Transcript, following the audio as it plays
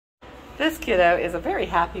This kiddo is a very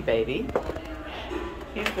happy baby.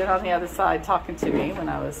 He's been on the other side talking to me when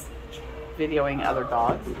I was videoing other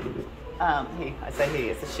dogs. I say he,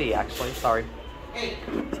 it's a she actually, sorry.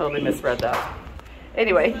 Totally misread that.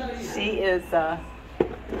 Anyway, she is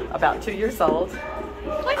about 2 years old.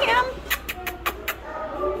 Look at him.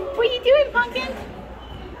 What are you doing, Pumpkin?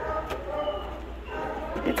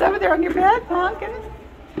 It's over there on your bed, Pumpkin.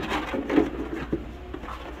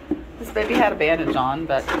 This baby had a bandage on,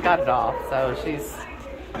 but got it off, so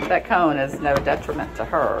that cone is no detriment to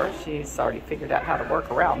her. She's already figured out how to work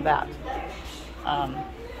around that.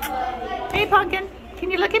 Hey, Pumpkin,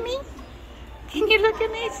 can you look at me? Can you look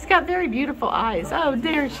at me? She's got very beautiful eyes. Oh,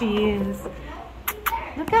 there she is.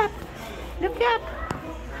 Look up. Look up.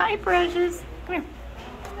 Hi, Precious. Come here.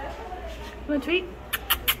 You want a treat?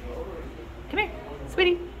 Come here,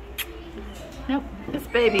 sweetie. Nope. This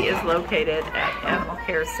baby is located at Animal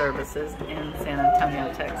Care Services in San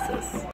Antonio, Texas.